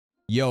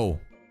Yo,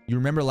 you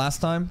remember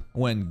last time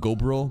when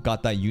Gobro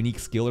got that unique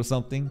skill or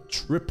something?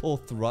 Triple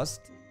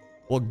thrust?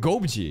 Well,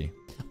 Gobji,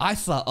 I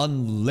saw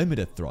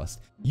unlimited thrust.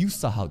 You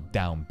saw how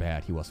down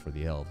bad he was for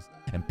the elves.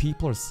 And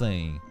people are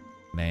saying,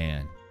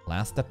 man,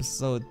 last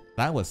episode,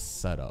 that was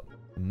set up.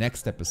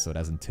 Next episode,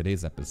 as in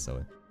today's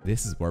episode,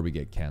 this is where we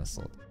get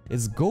cancelled.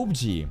 Is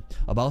Gobji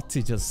about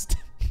to just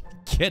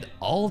get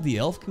all the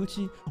elf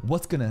coochie?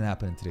 What's gonna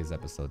happen in today's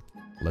episode?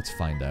 Let's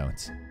find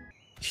out.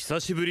 久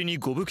しぶりに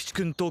ゴブ吉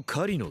君と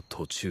狩りの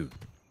途中、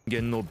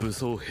現の武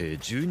装兵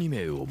12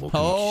名を目撃し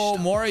た。 Oh,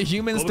 more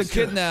humans to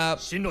kidnap.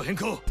 進路変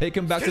更。 Take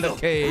him back to the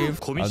cave.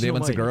 Are they a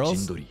bunch of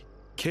girls?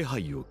 気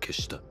配を消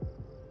した。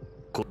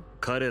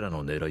彼ら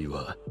の狙い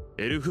は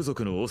エルフ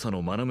族の長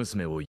の愛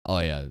娘を。 Oh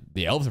yeah,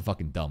 the elves are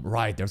fucking dumb.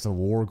 Right, there's a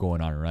war going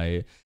on,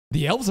 right?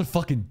 The elves are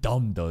fucking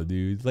dumb though,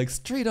 dude. Like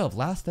straight up,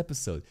 last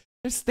episode.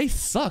 They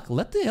suck.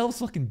 Let the elves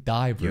fucking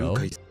die, bro.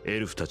 エ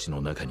ルフたち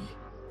の中に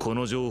こ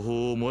の情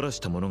報を漏ら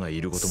した者がい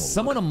ることも。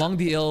 Someone among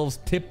the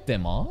elves tipped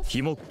them off?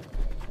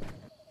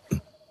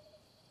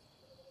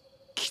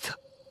 来た。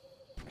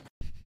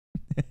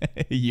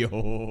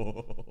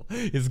 Yo,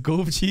 is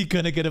Gobji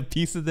gonna get a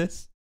piece of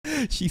this?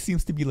 She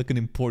seems to be like an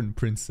important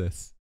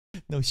princess.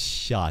 No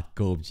shot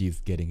Gobji's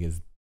getting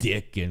his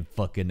dick in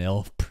fucking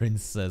elf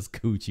princess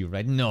coochie,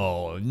 right?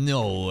 No,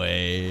 no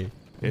way.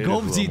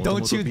 Gobji,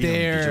 don't you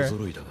dare.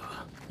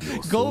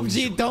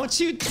 Gobji, don't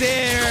you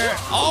dare.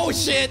 Oh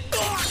shit.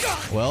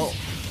 Well,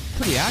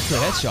 pretty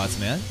accurate headshots,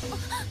 man.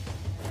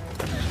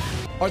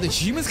 Are the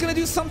humans gonna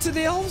do something to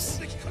the elves?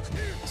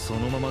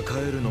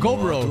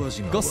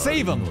 Gobro, go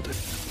save him.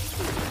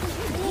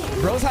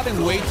 Bro's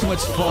having way too much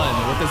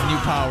fun with his new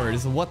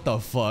powers. What the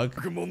fuck?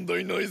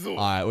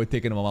 Alright, we're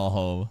taking him all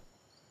home.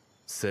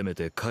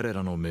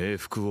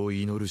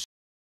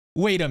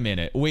 Wait a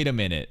minute.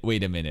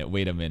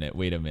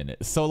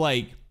 So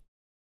like,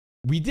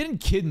 we didn't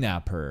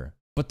kidnap her,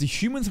 but the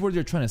humans were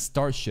there trying to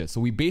start shit.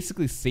 So we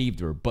basically saved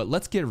her. But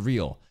let's get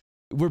real.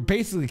 We're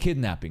basically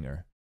kidnapping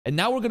her. And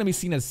now we're going to be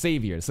seen as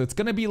saviors. So it's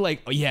going to be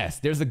like, oh yes,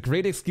 there's a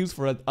great excuse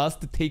for us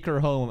to take her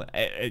home.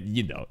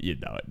 You know,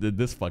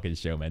 this fucking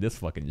show, man.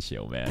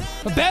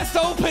 The best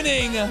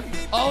opening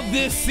of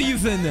this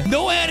season.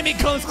 No anime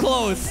comes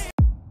close.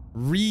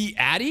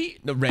 Addy?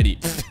 No, ready.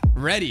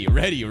 Ready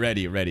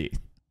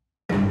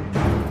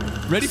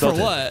for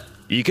what?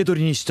 Is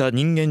this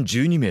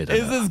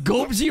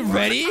Gobji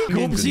ready?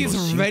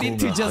 Gobji's ready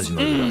to just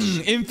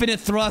infinite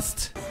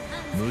thrust.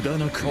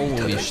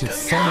 Holy shit,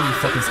 so many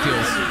fucking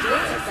skills.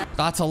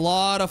 That's a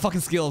lot of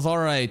fucking skills,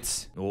 alright.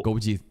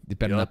 Gobji, it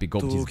better not be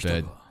Gobji's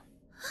bed.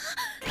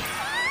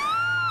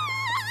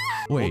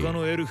 Wait.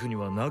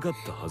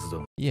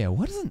 Yeah,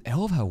 why does an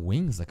elf have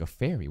wings like a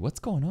fairy? What's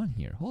going on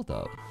here? Hold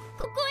up.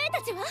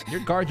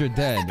 Your guards are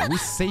dead. We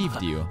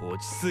saved you.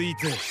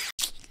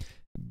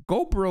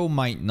 Gobro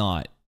might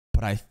not,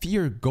 but I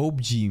fear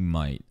Gobji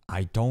might.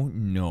 I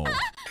don't know.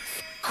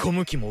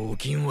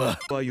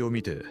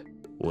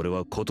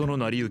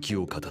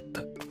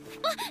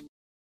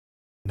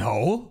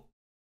 No?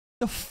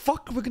 The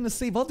fuck are we gonna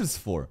save others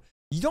for?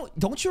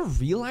 Don't you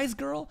realize,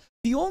 girl?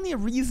 The only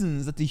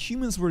reasons that the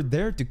humans were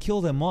there to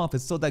kill them off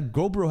is so that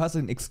Gobro has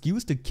an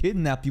excuse to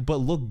kidnap you but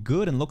look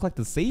good and look like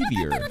the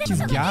savior.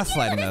 She's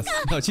gaslighting us.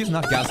 No, she's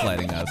not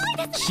gaslighting us.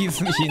 She's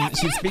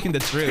speaking the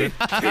truth.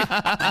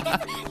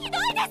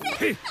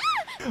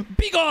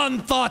 Begone,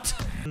 thought!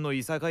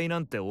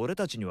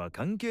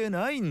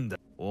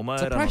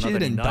 Surprised she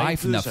didn't die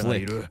from that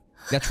flick.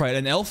 That's right,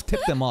 an elf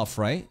tipped them off,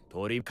 right?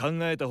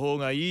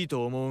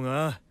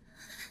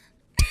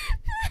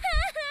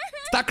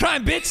 Stop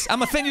crying, bitch!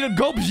 I'ma send you to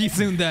Gobji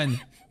soon then.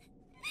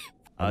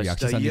 Are we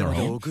actually sending her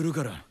home?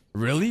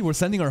 Really? We're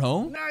sending her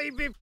home?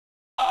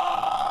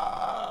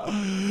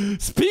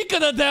 Speak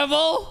of the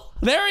devil!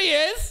 There he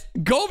is!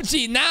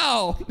 Gobji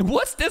now!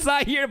 What's this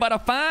I hear about a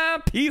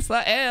fine piece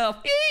of elf?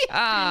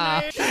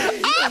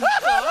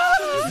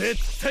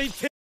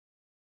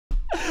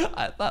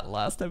 I thought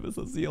last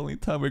episode was the only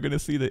time we're gonna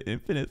see the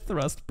infinite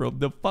thrust, bro.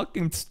 The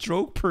fucking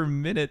stroke per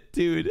minute,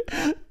 dude.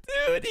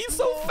 Dude, he's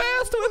so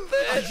fast with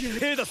this.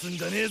 Dude,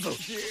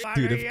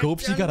 if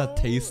Gobji got a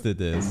taste of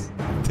this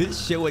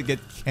show would get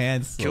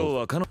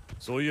cancelled.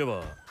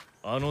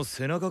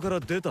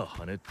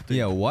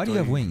 Yeah, why do you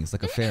have wings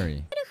like a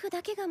fairy?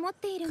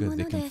 Because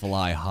they can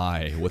fly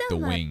high with the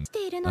wing.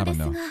 I don't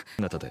know.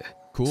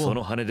 Cool.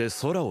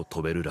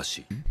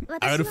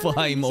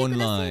 Alfheim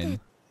online.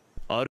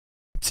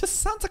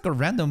 Just sounds like a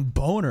random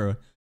boner.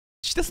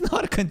 She doesn't know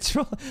how to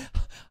control.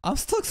 I'm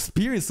still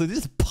experienced, so they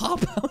just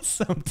pop out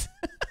something.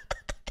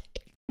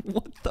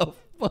 What the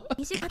fuck?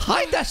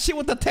 Hide that shit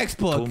with the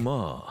textbook.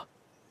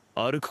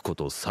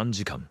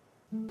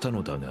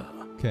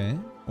 Okay,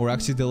 we're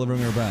actually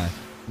delivering her back.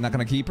 Not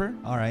gonna keep her?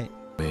 Alright.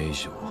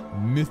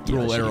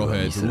 Mithril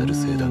arrowheads.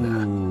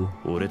 Ooh.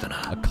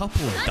 A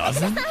couple of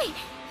dozen?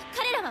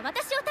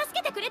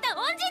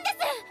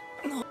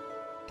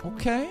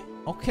 Okay.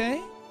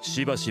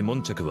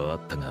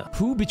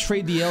 Who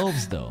betrayed the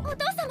elves though?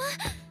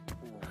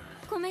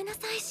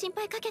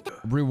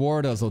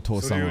 Reward us,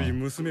 Oto-sama.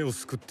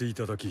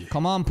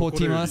 Come on,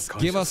 Potimas,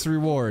 give us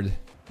reward.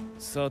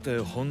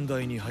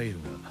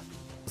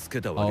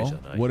 Oh,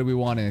 what do we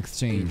want in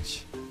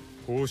exchange?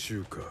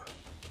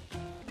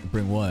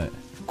 Bring what?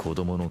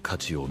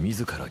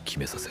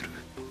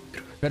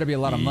 Better be a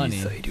lot of money.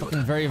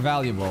 Something very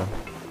valuable.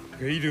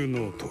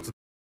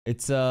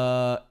 It's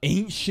a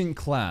ancient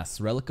class,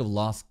 relic of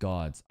lost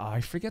gods.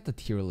 I forget the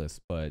tier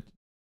list, but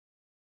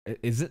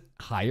is it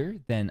higher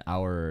than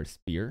our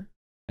spear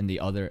and the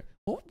other?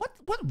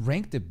 What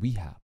rank did we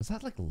have? Was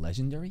that like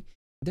legendary?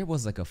 There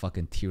was like a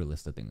fucking tier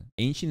list of things.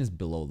 Ancient is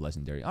below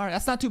legendary. All right,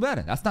 that's not too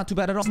bad. That's not too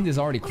bad at all. Ancient is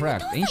already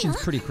cracked.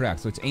 Ancient's pretty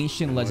cracked, so it's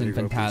ancient, legend,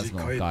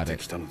 phantasmal. Got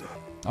it.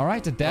 All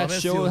right, the dad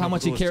showed how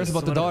much he cares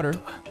about the daughter.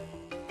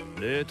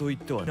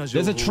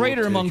 There's a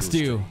traitor amongst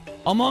you.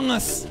 Among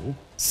us.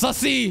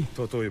 Sussy.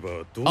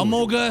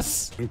 Among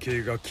us.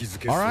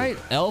 Alright,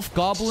 elf,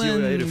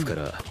 goblin,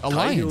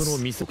 alliance.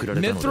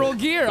 Mithril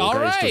gear,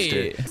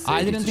 alright.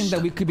 I didn't think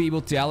that we could be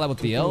able to ally with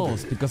the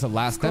elves because of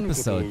last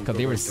episode, because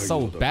they were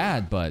so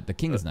bad, but the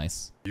king is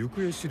nice.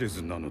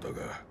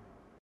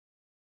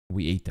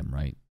 We ate them,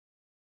 right?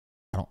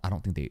 I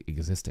don't think they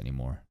exist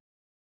anymore.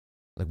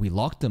 Like, we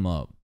locked them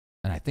up,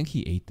 and I think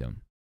he ate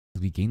them.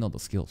 We gained all the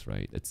skills,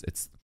 right?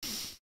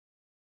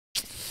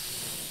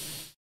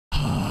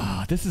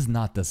 This is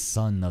not the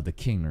son of the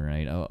king,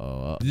 right?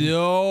 No,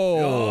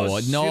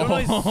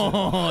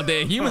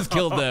 the humans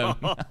killed them.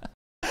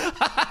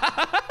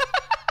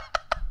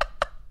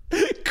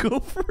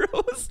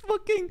 GoPro's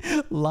fucking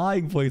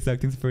lying voice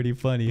acting is pretty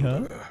funny,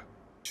 huh?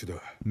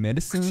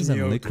 Medicines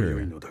and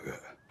liquor.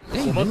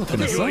 Hey, you've been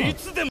looking us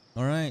up.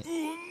 All right.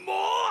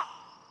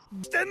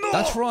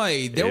 That's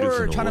right. They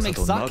were trying to make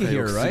sake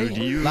here, right?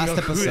 Last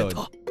episode.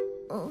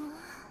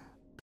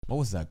 What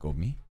was that,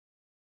 Gomi?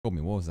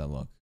 Gomi, what was that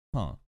look?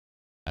 Huh.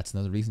 That's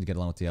another reason to get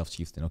along with the elf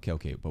chieftain. Okay,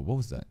 but what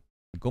was that?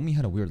 Gomi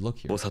had a weird look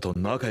here.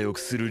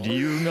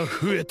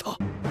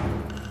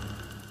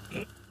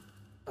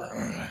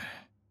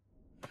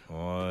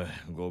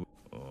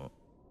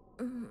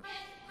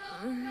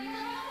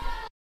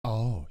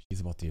 Oh, she's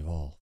about to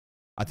evolve.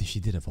 I think she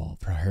did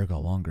evolve. Her hair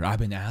got longer. I've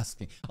been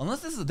asking. Unless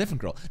this is a different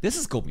girl. This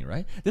is Gomi,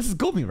 right? This is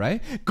Gomi,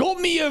 right?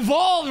 Gomi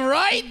evolved,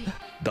 right?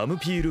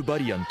 Dampier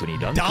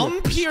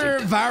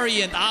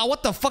variant. Ah,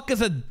 what the fuck is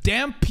a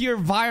Dampier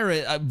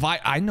variant?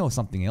 I know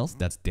something else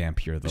that's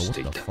Dampier, though. What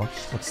the fuck?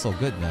 What's so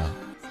good now?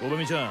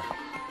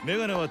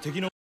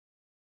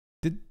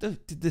 Did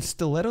the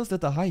stilettos, did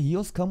the high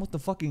heels come with the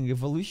fucking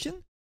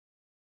evolution?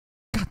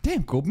 God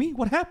damn, Gomi,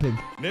 what happened?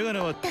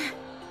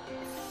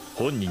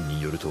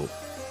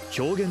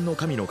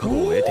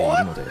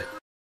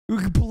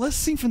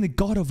 Blessing from the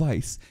god of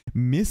ice,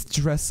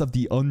 mistress of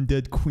the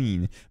undead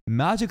queen,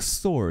 magic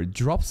sword,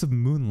 drops of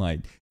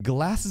moonlight,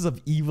 glasses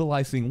of evil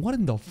eye swing. What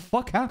in the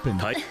fuck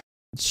happened?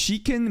 She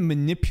can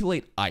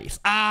manipulate ice.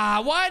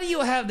 Ah, why do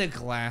you have the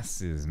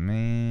glasses,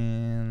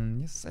 man?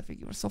 Yes, I think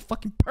you were so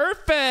fucking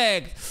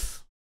perfect.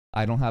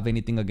 I don't have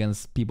anything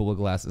against people with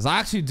glasses. I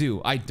actually do.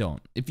 I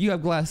don't. If you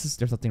have glasses,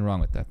 there's nothing wrong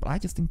with that. But I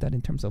just think that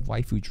in terms of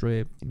waifu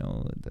drip, you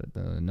know,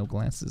 the no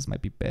glasses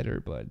might be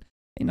better. But,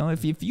 you know,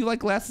 if you like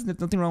glasses,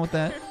 there's nothing wrong with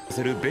that.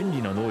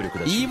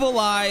 Evil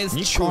eyes,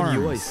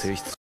 charms.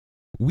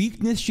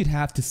 Weakness should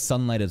have to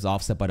sunlight is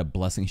offset by the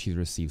blessing she's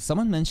received.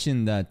 Someone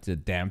mentioned that the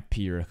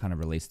Dampier kind of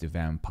relates to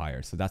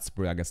vampire. So that's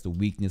where I guess the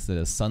weakness of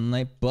the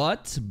sunlight.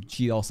 But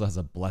she also has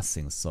a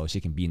blessing, so she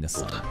can be in the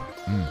sun.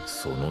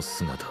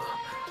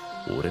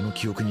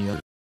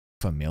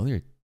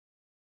 Familiar.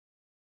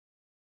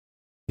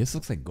 This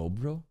looks like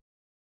GoPro.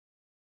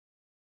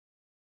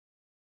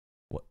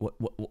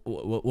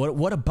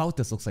 What about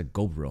this looks like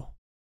GoPro?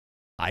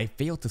 I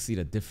fail to see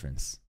the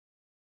difference.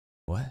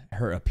 What?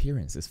 Her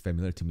appearance is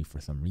familiar to me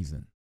for some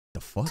reason. The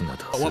fuck?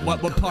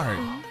 What part?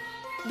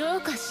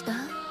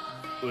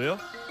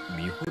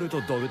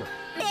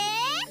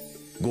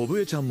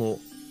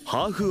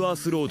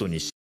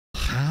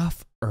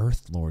 Half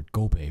Earth Lord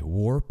Gobe,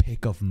 war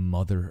pick of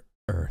Mother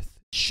Earth,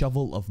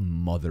 shovel of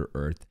Mother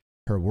Earth.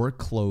 Her work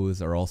clothes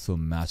are also a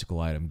magical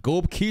item.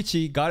 Gobe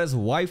Kichi got his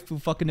wife who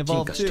fucking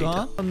evolved too,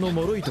 huh? Gonna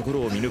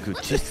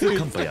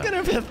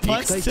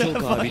punch the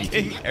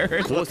fucking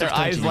earth with their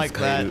eyes like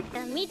that.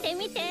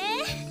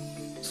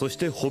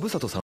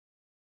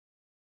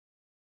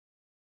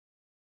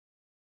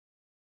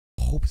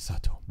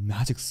 Hobesato,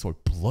 magic sword,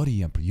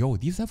 bloody emperor. Yo,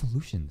 these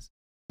evolutions.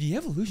 The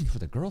evolutions for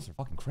the girls are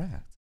fucking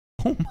cracked.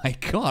 Oh my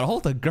god, all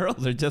the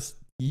girls are just...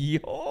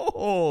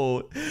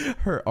 Yo!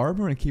 Her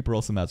armor and cape are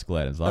also magical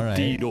items, alright.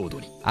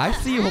 I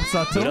see you,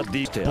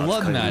 Hobesato.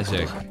 Blood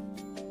magic.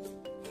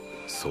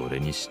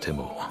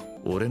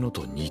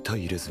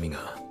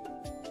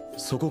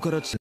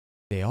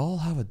 They all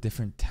have a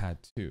different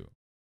tattoo.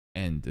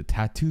 And the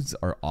tattoos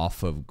are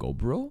off of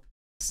GoPro?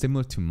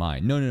 Similar to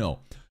mine.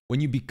 No.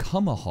 When you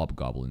become a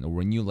hobgoblin, or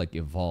when you like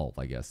evolve,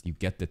 I guess, you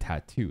get the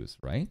tattoos,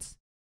 right?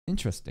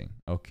 Interesting.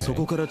 Okay. Huh.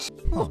 What's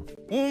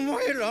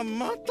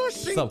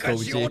up,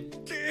 Koji?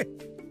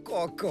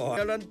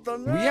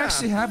 We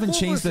actually haven't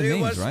changed the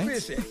names, right?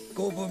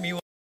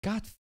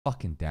 God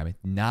Fucking damn it.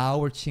 Now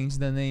we're changing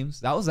the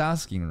names. I was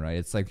asking, right?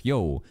 It's like,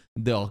 yo,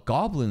 the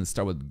goblins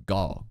start with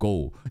go.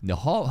 The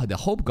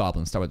hope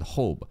goblins start with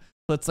hope.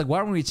 So it's like, why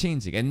aren't we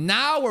changing? And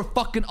now we're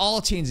fucking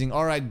all changing.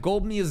 All right,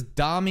 Gobni is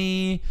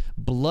Dami,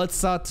 Blood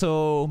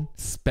Sato,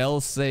 Spell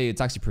Say. It's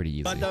actually pretty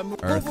easy.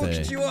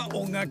 Earthay.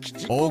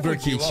 Ogre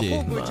Kichi.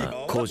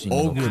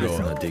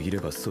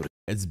 OGROU.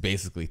 It's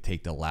basically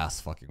take the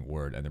last fucking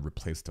word and then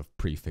replace the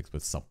prefix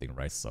with something,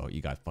 right? So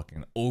you got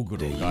fucking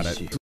OGROU. Got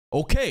it.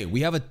 Okay,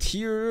 we have a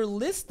tier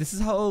list. This is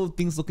how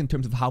things look in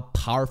terms of how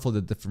powerful the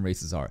different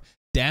races are.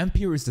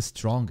 Dampier is the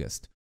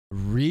strongest.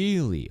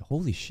 Really?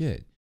 Holy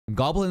shit.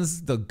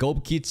 Goblins, the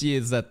Gobkichi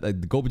is at the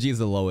Gobji is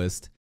the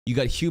lowest. You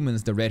got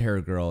humans, the red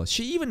hair girl.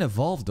 She even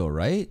evolved though,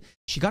 right?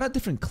 She got a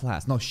different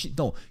class. No,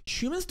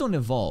 humans don't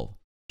evolve.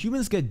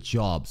 Humans get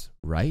jobs,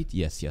 right?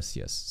 Yes.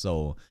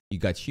 So you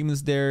got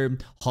humans there,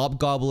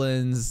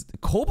 hobgoblins.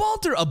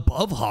 Cobalt are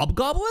above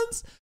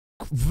hobgoblins?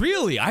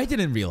 Really? I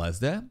didn't realize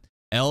that.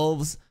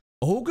 Elves.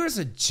 Ogres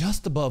are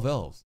just above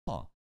elves.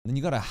 Huh. Then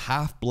you got a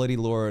half Bloody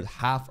Lord,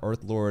 half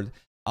Earth Lord.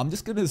 I'm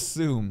just gonna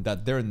assume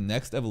that their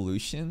next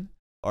evolution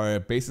are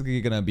basically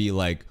gonna be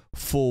like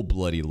full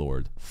Bloody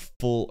Lord,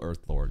 full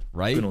Earth Lord,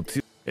 right? Wait,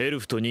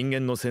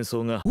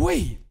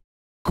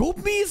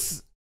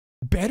 Gobmi's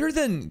better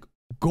than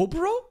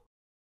GoPro?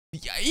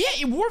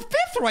 Yeah, we're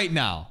 5th right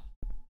now.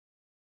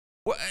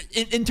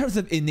 In terms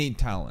of innate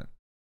talent.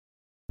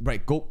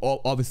 Right,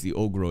 obviously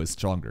OGROU is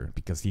stronger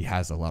because he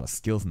has a lot of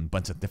skills and a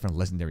bunch of different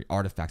legendary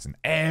artifacts and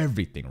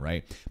everything,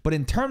 right? But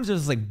in terms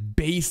of like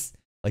base,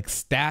 like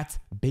stats,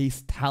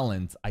 base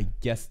talent, I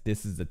guess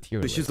this is a tier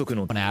list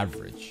on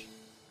average.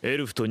 We eat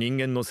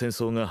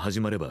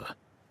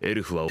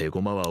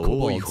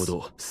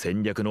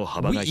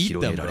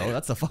them, bro.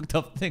 That's a fucked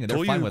up thing, and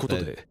they're fine with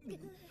it.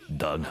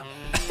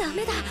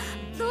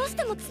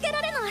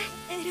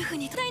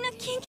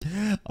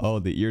 Oh,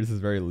 the ears is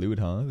very lewd,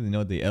 huh? You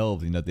know, the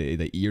elves, you know,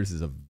 the ears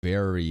is a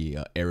very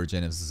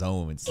erogenous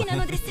zone. It's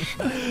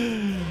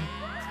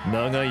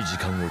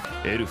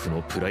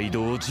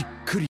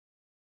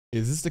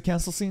Is this the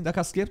cancel scene that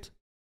got skipped?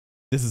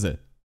 This is it.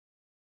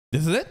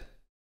 This is it?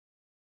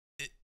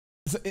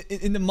 So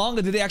in the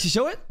manga, did they actually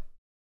show it?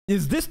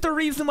 Is this the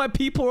reason why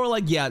people are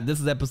like, yeah,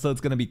 this episode's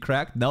gonna be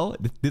cracked? No,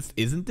 this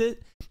isn't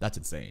it? That's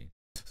insane.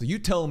 So you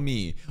tell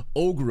me,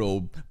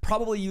 OGROU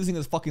probably using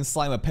his fucking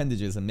slime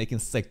appendages and making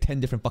like 10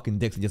 different fucking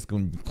dicks and just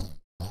going.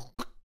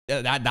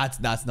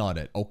 That's not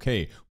it.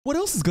 Okay, what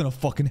else is gonna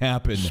fucking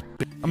happen?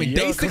 I mean,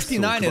 day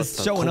 69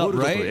 is showing up,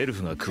 right?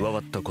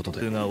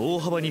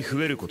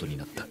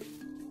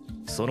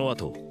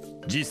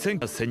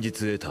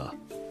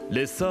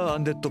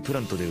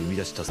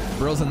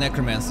 Bro's a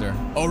necromancer.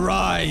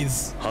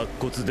 Arise!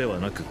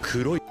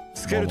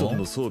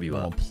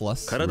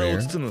 Plus rare.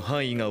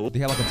 They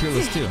have like a tier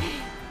list too.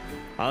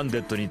 アン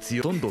デッドに強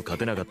いほとんど勝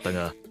てなかった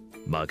が、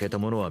負けた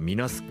者は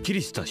皆すっき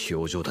りした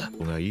表情だ。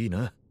がいい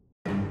な。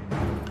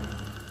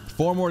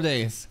4 more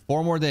days.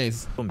 4 more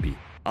days. ゾンビ、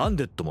アン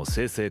デッドも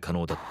生成可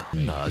能だった。ど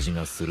んな味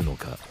がするの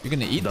か。You're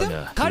gonna eat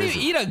them? How do you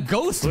eat a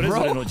ghost, それぞ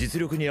れ bro? の実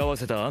力に合わ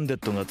せたアンデ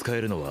ッドが使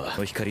えるのは、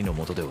光の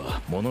下で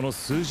はものの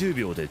数十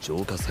秒で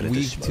浄化され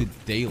てしまう。Weak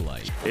to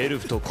daylight. エル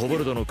フとコボ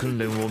ルドの訓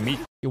練を見。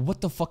Yo,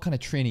 what the fuck kind of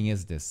training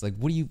is this? Like,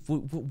 what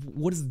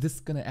is this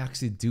gonna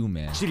actually do,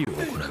 man? 治療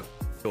を行う。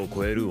を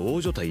超える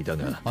大所帯だ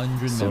が、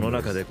その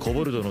中でコ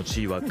ボルドの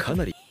地位はか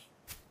なり。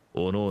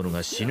おのおの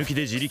が死ぬ気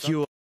で自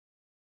力を。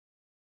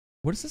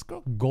What is this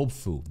girl?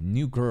 Gobfu,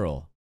 new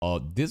girl.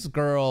 This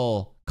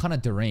girl kind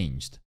of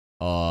deranged.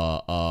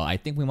 I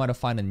think we might have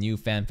found a new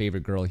fan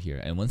favorite girl here.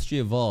 And once she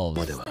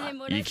evolves,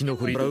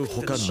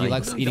 she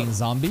likes eating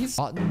zombies.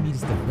 Rotten meat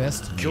is the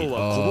best meat.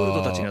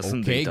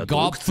 Okay,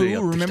 Gobfu,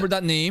 remember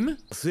that name?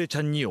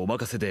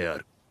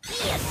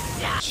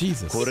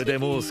 Jesus. これで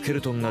もうスケ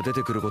ルトンが出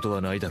てくること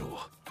はないだろう。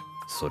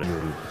それに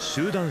よる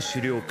集団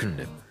狩猟訓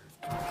練。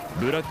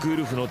ブラックウ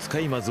ルフの使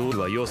い魔像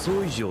は予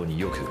想以上に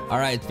よく。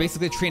Alright, it's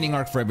basically a training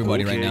arc for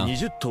everybody right now.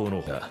 20頭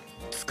の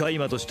使い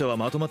魔としては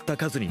まとまった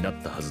数にな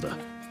ったはずだ。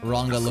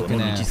Ronga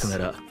looking ass. She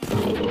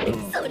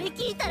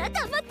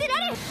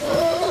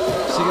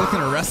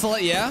gonna wrestle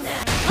it, yeah?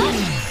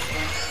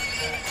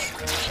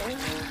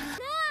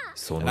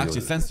 It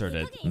actually censored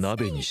it.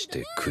 鍋にし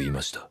て食い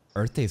ました。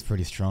Earthay is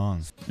pretty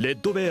strong. レッ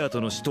ドベアと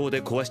の死闘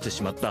で壊して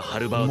しまったハ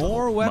ルバート。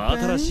 More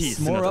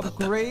weapons, more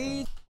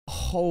upgrade.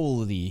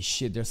 Holy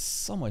shit, there's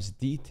so much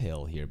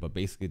detail here, but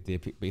basically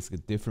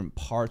different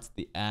parts of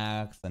the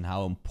axe and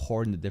how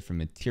important the different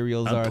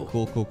materials are.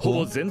 Cool. Fire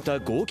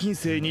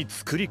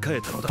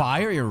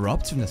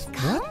erupts from this.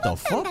 What the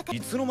fuck?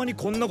 Did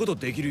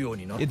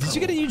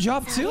you get a new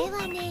job too?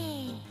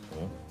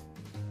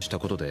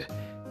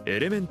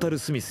 Elemental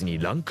Smith に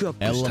ランクアッ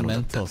プしたのだ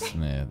った。 Elemental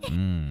Smith.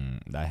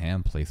 That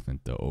hand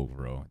placement though,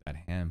 OGROU. That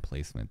hand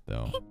placement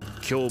though.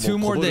 2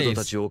 more days.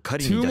 2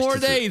 more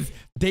days.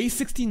 Day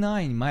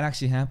 69 might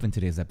actually happen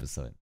today's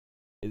episode.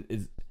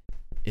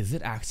 Is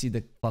it actually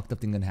the fucked up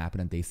thing gonna happen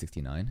on day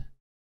 69?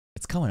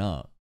 It's coming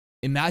up.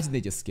 Imagine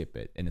they just skip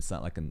it and it's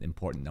not like an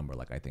important number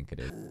like I think it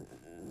is.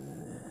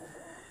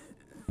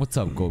 What's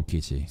up,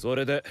 Gokichi? そ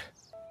れで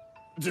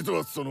実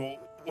はその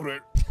俺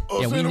Yeah,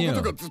 we 亜生の knew. こ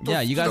とがずっと Yeah,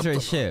 好 you きだ guys った are a ん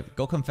だ ship.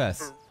 Go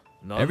confess.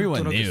 なんと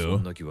Everyone なく knew. そ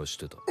んな気はし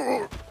てた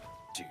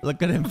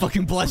Look at him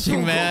fucking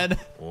blushing, man.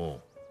 お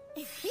う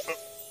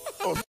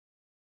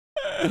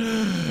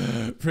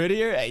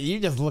Prettier? You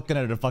just looking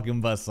at her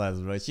fucking bust size,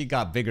 bro. She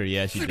got bigger,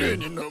 yeah, she 綺麗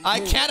did. にな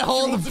I can't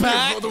hold it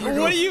back.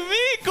 What do you mean,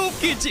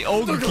 Gokichi?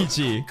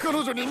 Ogokichi. 彼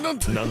女になん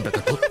てなんだ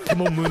かとって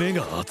も胸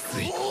が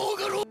熱い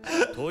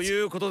と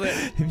いうことで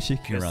Him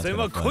shaking 決 around. 戦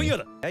は kinda 今 funny. 夜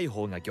だ早い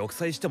方が玉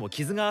砕しても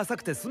傷が浅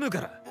くて済む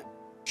から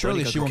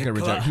Surely she won't get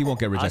rejected. He won't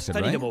get rejected,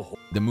 明日にで right? も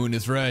The moon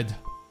is red.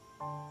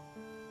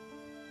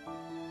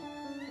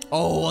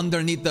 Oh,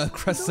 underneath the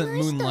crescent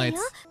moonlights.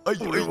 I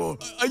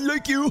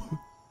like you.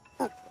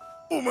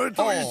 お前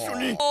と一緒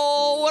に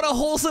Oh, what a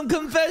wholesome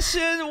confession.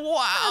 Wow.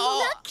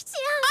 I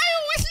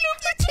always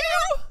loved you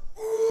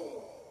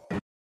too.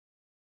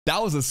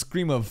 That was a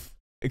scream of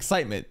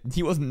excitement.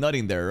 He wasn't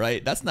nutting there,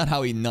 right? That's not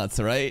how he nuts,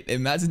 right?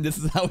 Imagine this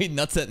is how he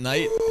nuts at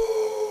night.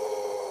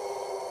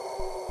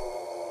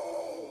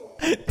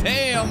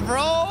 Damn,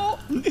 bro.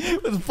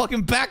 It was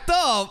fucking backed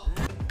up.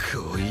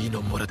 こういい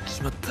のもらっ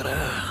ちまった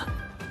な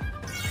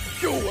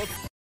今日は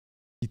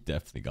He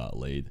definitely got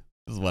laid.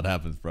 This is what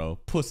happens, bro.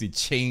 Pussy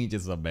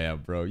changes a man,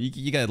 bro.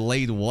 You got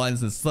laid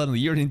once and suddenly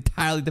you're an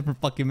entirely different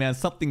fucking man.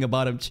 Something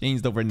about him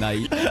changed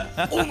overnight.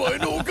 お前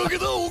のおかげ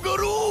だオガ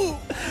ロ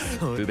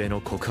宇部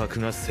の告白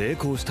が成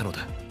功したの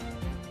だ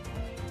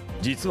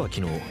実は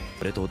昨日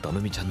俺とダ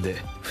ムミちゃんで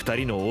二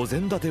人のお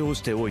膳立てを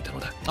しておいたの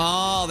だ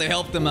Oh, they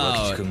helped him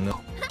脇 out. 君が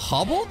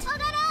Hobbled?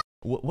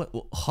 What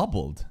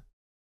hobbled?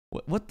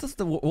 What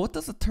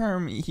does the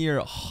term here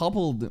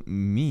hobbled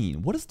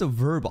mean? What is the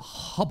verb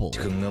hobble?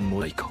 君が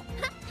もらいか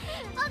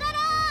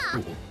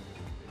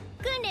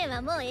訓練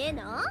はもうええ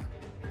の？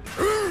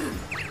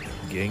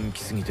元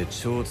気すぎて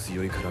超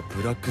強いから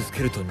ブラックス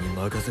ケルトンに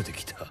任せて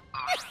きた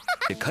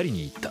で狩り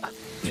に行った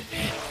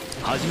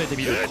初めて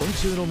見る昆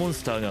虫のモン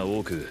スターが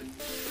多く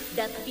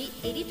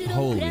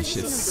Holy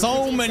shit.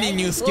 So many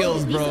new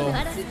skills, bro.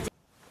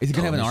 Is he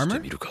gonna have an 試して armor?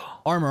 みる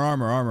か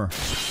Armor.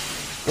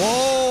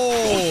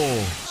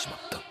 Whoa! しまっ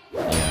た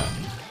Yeah,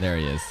 there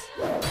he is.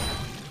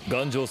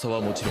 頑丈さは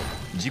もちろん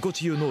自己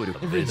治癒能力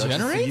が目立ち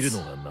すぎるの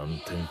が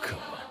難点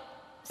か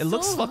It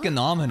looks fucking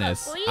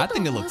ominous. I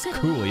think it looks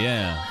cool,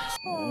 yeah.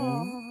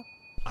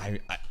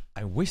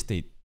 I wish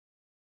they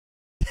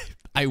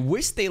I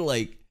wish they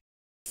like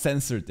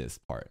censored this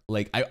part.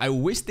 Like I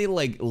wish they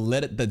like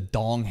let the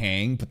dong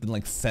hang but then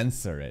like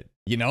censor it.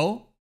 You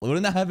know?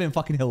 Wouldn't that have been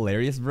fucking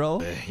hilarious,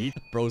 bro?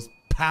 Bro's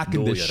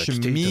packing ど the うやら着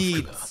ていた服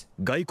schmeat. が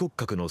外骨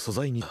格の素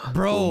材に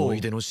Bro, 思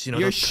い出の品だ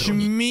your ったの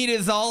に schmeat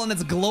is all in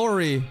its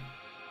glory.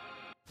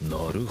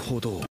 なるほ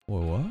ど Wait,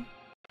 what?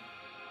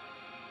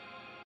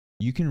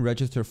 You can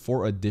register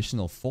 4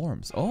 additional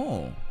forms.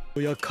 Oh.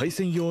 や海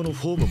鮮用の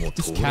フォームも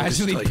Just 登録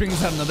casually したい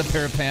brings out another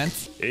pair of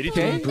pants. エリト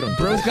インプラン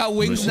ト Bro's got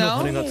wings 虫の now.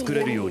 羽が作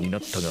れるようにな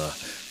ったが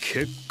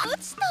結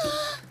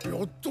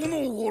やっとの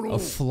オガ A ロ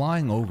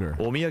flying ogre.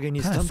 構お土産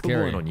にス Kinda タンプボ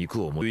ー scary. の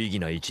肉を有意義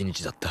な一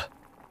日だった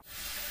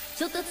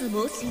諸突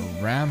猛進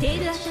Rampage. テ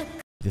ールアタッ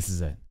ク This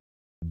is it.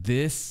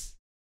 This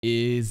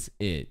is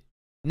it.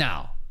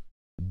 Now,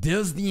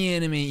 does the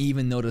anime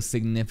even know the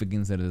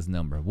significance of this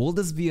number? Will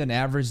this be an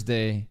average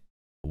day?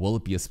 Will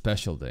it be a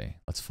special day?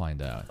 Let's find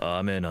out.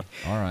 雨な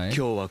Alright.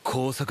 今日は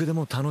工作で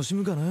も楽し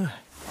むかな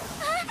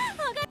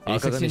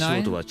赤髪仕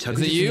事は着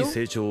Is it 実 you? に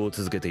成長を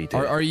続けていて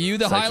Are you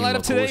the 最近 highlight は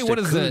of こう today? して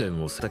What is 訓 it?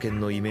 練をした剣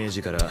のイメー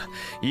ジから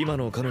今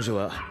の彼女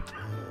は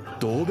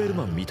ドーベル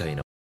マンみたい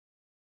な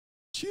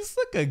She's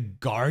like a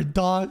guard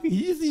dog.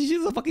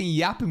 She's a fucking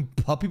yapping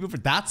puppy before.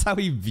 That's how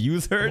he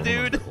views her,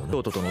 dude.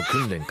 弟との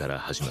訓練から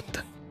始まっ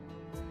た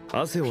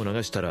汗を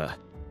流したら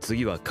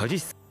次は鍵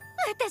室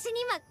私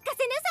に任せ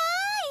なさ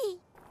い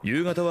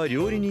夕方は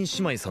料理人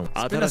姉妹さん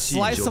Been a 新しい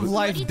slice ジョ of ブ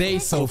life day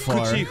so 副チ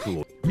far. ーフ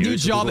を New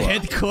job, 言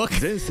head うところは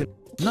cook. 前線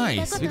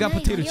Nice. We got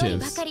potato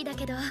chips.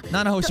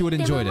 Nana how she would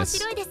enjoy this.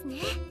 とっても面白いですね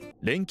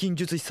錬金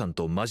術師さん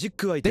とマジッ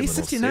クアイテ Day ムの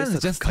制 69 is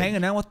作 just 会 hanging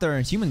out with their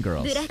human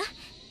girls. ブラ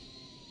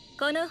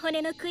この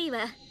骨の杭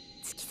は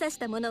突き刺し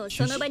たものを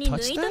その場に縫い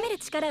止める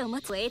力を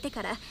持つを得て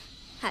から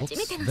初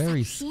め Looks ての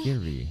very 作品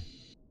scary.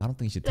 I don't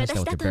think you should touch that with your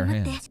私だと bare 思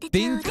って hands. 捨て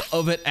ちゃう Think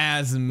of it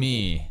as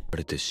me. さ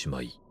れてし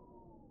まい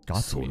Got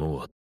to そ be. の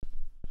後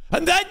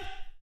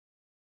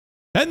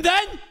And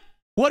then?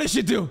 What did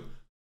she do?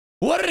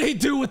 What did he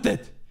do with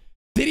it?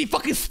 Did he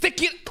fucking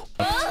stick it?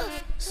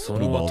 そ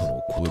の後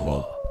のこと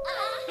は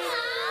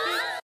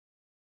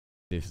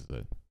This is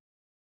it.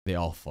 They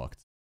all fucked.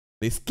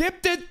 They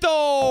skipped it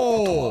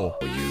though!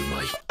 言う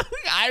まい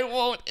I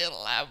won't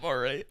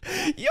elaborate.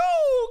 Yo,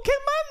 can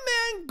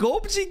my man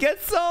Gobji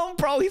get some?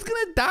 Bro, he's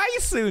gonna die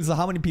soon. So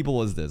how many people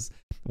was this?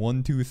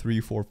 1, 2,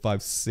 3, 4,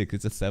 5, 6.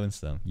 It's a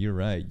 7-sum. You're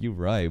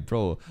right,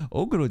 bro.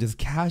 OGROU just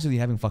casually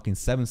having fucking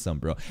 7-sum,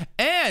 bro.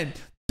 And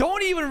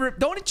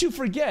don't you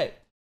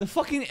forget the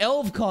fucking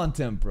elf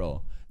content,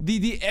 bro.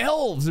 The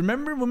elves.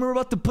 Remember when we were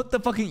about to put the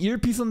fucking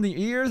earpiece on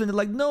the ears and they're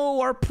like, no,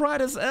 our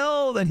pride is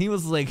elves. And he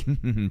was like,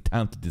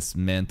 time to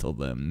dismantle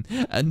them.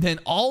 And then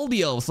all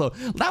the elves. So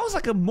that was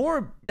like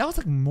more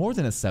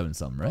than a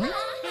 7-sum, right?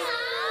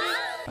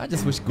 I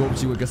just wish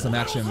Gobji would get some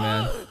action,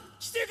 man.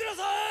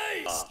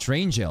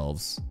 Strange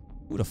elves.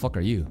 Who the fuck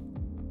are you?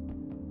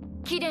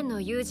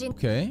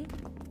 Okay.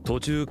 途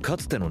中か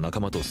つての仲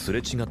間とすれ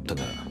違った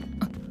が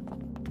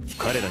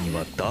彼らに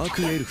はダー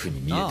クエルフ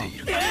に見えてい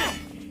る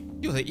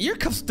Yo, the ear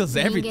cuffs does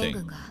everything.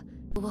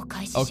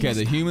 Okay,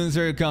 the humans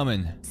are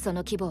coming.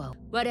 Time to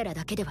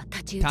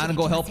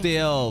go help the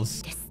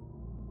elves.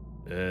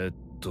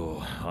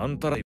 あん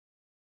たら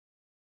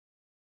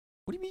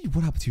What do you mean,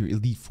 what happened to your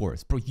elite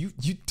force? Bro, you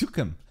took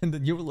him, and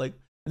then you were like,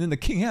 and then the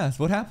king asked,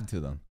 what happened to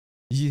them?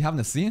 Did you happen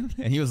to see him?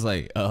 And he was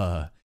like,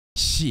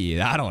 shit,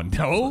 I don't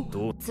know.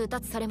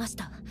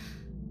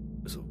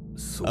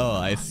 Oh,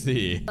 I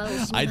see.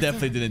 I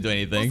definitely didn't do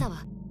anything.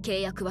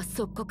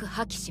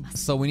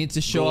 So we need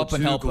to show up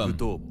and help him.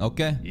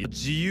 Okay?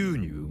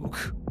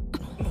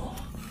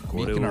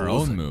 Making our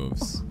own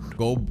moves.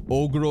 Go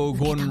OGROU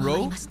Golden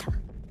Row?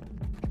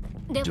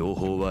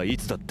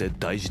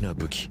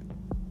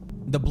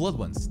 The blood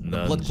ones.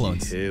 The blood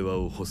clones.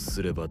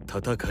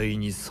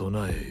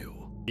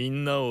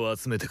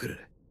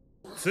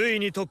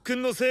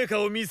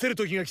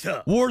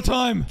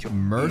 Wartime!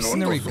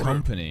 Mercenary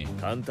company.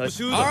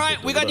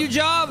 Alright, we got new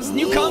jobs!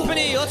 New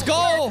company! Let's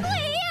go!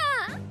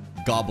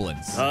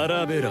 Goblins.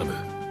 Parabellum.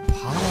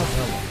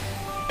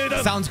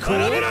 Sounds cool.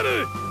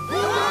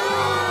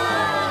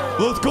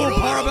 Let's go,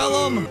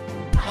 Parabellum!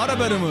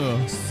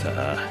 Parabellum.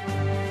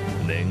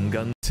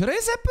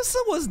 Today's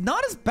episode was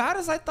not as bad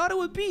as I thought it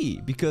would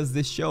be, because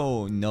the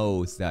show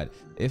knows that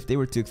if they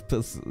were to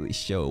explicitly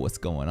show what's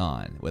going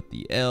on with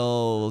the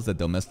elves, the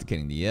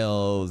domesticating the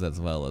elves, as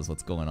well as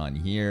what's going on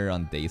here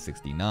on day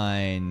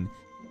 69,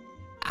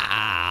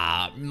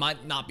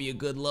 might not be a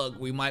good look.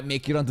 We might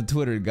make it onto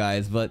Twitter,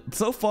 guys, but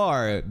so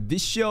far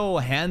this show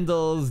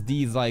handles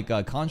these like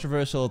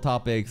controversial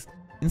topics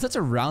in such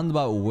a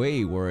roundabout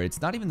way where it's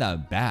not even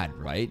that bad,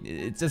 right?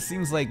 It just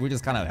seems like we're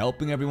just kind of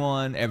helping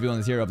everyone.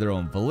 Everyone's here of their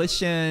own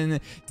volition.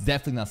 It's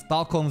definitely not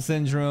Stockholm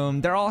Syndrome.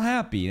 They're all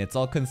happy and it's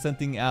all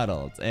consenting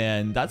adults.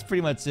 And that's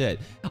pretty much it.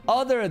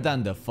 Other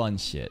than the fun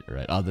shit,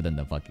 right? Other than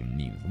the fucking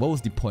news. What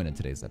was the point of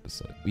today's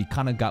episode? We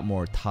kind of got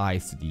more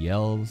ties to the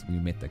elves. We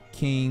met the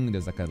king.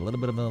 There's like a little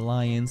bit of an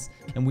alliance.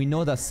 And we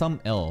know that some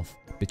elf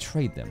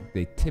betrayed them.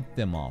 They tipped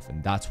them off.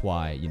 And that's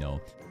why, you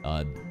know,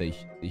 the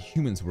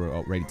humans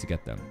were ready to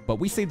get them. But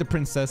we saved the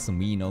princess and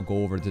we, you know,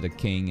 go over to the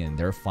king and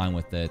they're fine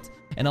with it.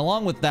 And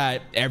along with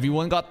that,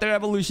 everyone got their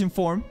evolution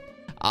form.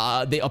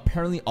 They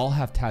apparently all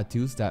have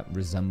tattoos that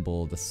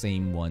resemble the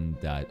same one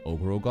that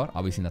OGROU got.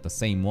 Obviously not the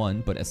same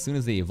one, but as soon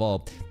as they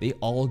evolve, they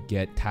all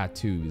get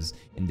tattoos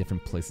in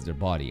different places of their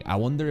body. I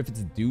wonder if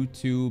it's due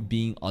to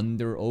being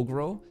under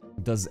OGROU.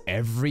 Does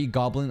every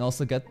goblin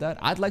also get that?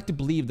 I'd like to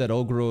believe that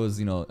OGROU's,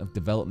 you know,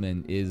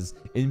 development is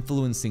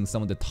influencing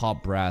some of the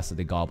top brass of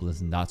the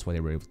goblins, and that's why they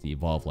were able to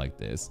evolve like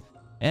this.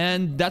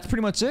 And that's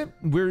pretty much it.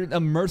 We're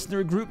a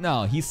mercenary group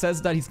now. He says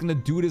that he's gonna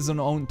do it on his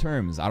own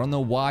terms. I don't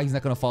know why he's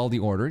not gonna follow the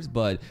orders,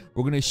 but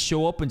we're gonna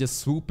show up and just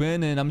swoop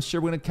in, and I'm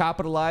sure we're gonna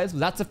capitalize. But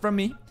that's it from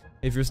me.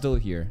 If you're still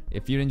here,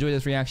 if you enjoyed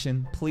this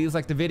reaction, please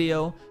like the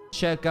video.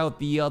 Check out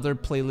the other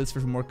playlist for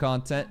more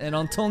content. And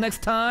until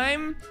next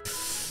time,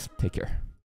 take care.